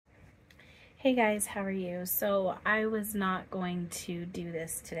Hey guys, how are you? So I was not going to do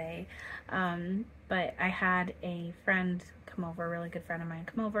this today, but I had a friend come over, a really good friend of mine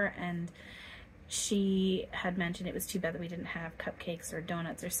come over, and she had mentioned it was too bad that we didn't have cupcakes or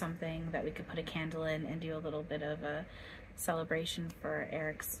donuts or something that we could put a candle in and do a little bit of a celebration for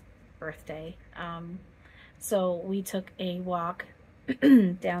Eric's birthday. So we took a walk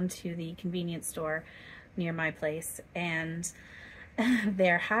down to the convenience store near my place, and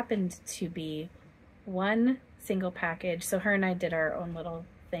there happened to be one single package. So her and I did our own little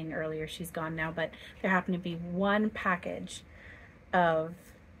thing earlier. She's gone now, but there happened to be one package of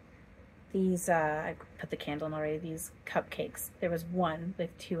these, I put the candle in already, these cupcakes. There was one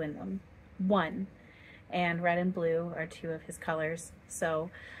with two in them. One. And red and blue are two of his colors. So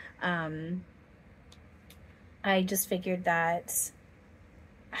I just figured that,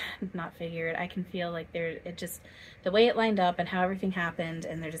 not figured, I can feel like it just, the way it lined up and how everything happened,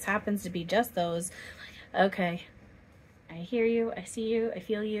 and there just happens to be just those. Okay, I hear you, I see you, I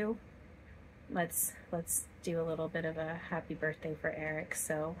feel you. Let's do a little bit of a happy birthday for Eric.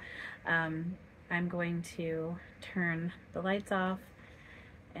 So I'm going to turn the lights off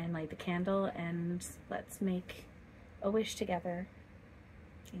and light the candle, and let's make a wish together.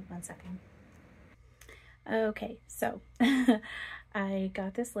 Okay, 1 second. Okay, so I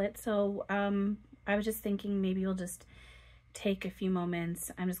got this lit. So I was just thinking maybe we'll just take a few moments.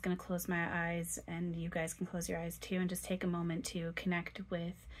 I'm just going to close my eyes, and you guys can close your eyes too, and just take a moment to connect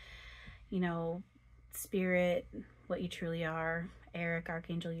with, you know, spirit, what you truly are, Erik,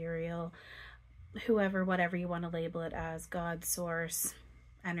 Archangel Uriel, whoever, whatever you want to label it as, God, source,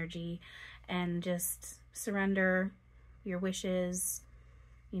 energy, and just surrender your wishes.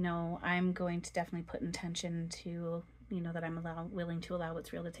 You know, I'm going to definitely put intention to, you know, that I'm willing to allow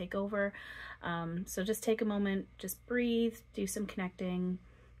what's real to take over. So just take a moment, just breathe, do some connecting,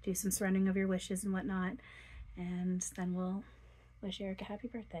 do some surrendering of your wishes and whatnot, and then we'll wish Erik a happy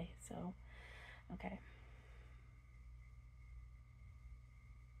birthday. So, okay.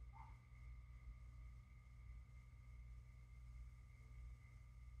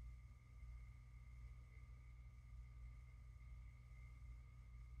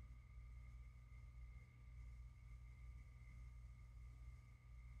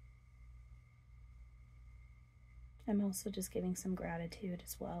 I'm also just giving some gratitude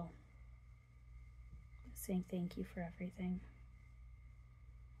as well, saying thank you for everything.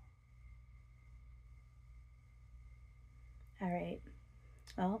 All right,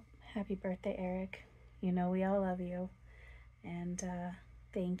 well, happy birthday, Erik. You know we all love you, and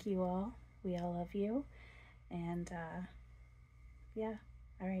thank you all. We all love you, and yeah,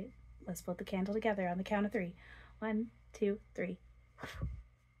 all right, let's put the candle together on the count of 3. 1, 2, 3.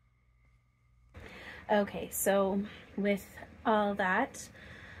 Okay, so with all that,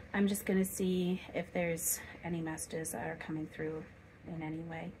 I'm just gonna see if there's any messages that are coming through in any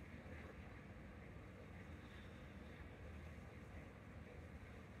way.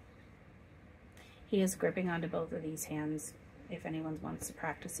 He is gripping onto both of these hands. If anyone wants to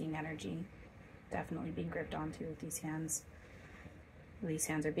practicing energy, definitely being gripped onto with these hands. These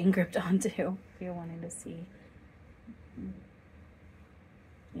hands are being gripped onto if you're wanting to see.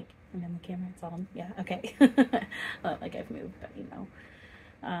 And then the camera, it's on. Yeah, okay. Well, like I've moved, but you know.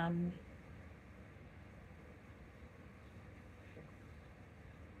 I'm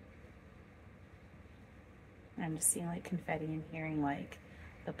just seeing like confetti and hearing like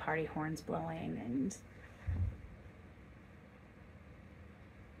the party horns blowing, and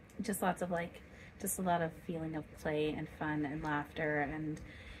just lots of like, just a lot of feeling of play and fun and laughter, and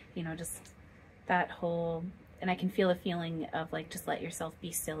you know, just that whole, and I can feel a feeling of like, just let yourself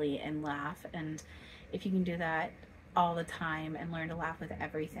be silly and laugh. And if you can do that all the time and learn to laugh with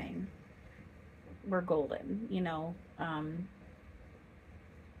everything, we're golden, you know.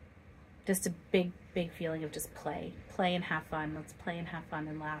 Just a big feeling of just play and have fun. Let's play and have fun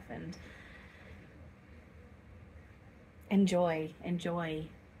and laugh and enjoy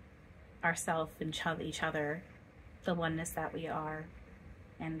ourselves and each other, the oneness that we are,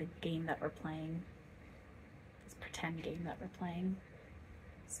 and the game that we're playing, this pretend game that we're playing.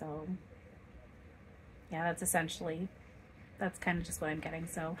 So yeah, that's kind of just what I'm getting.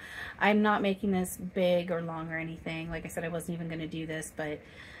 So I'm not making this big or long or anything. Like I said, I wasn't even going to do this, but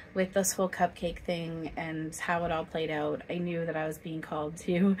with this whole cupcake thing and how it all played out, I knew that I was being called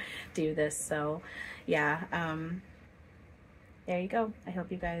to do this. So yeah, there you go. I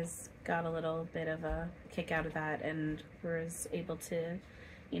hope you guys got a little bit of a kick out of that and was able to,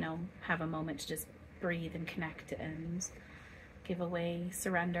 you know, have a moment to just breathe and connect and give away,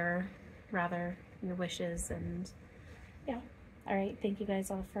 surrender rather, your wishes. And yeah, All right, thank you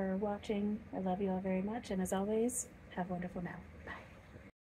guys all for watching. I love you all very much, and as always, have a wonderful now.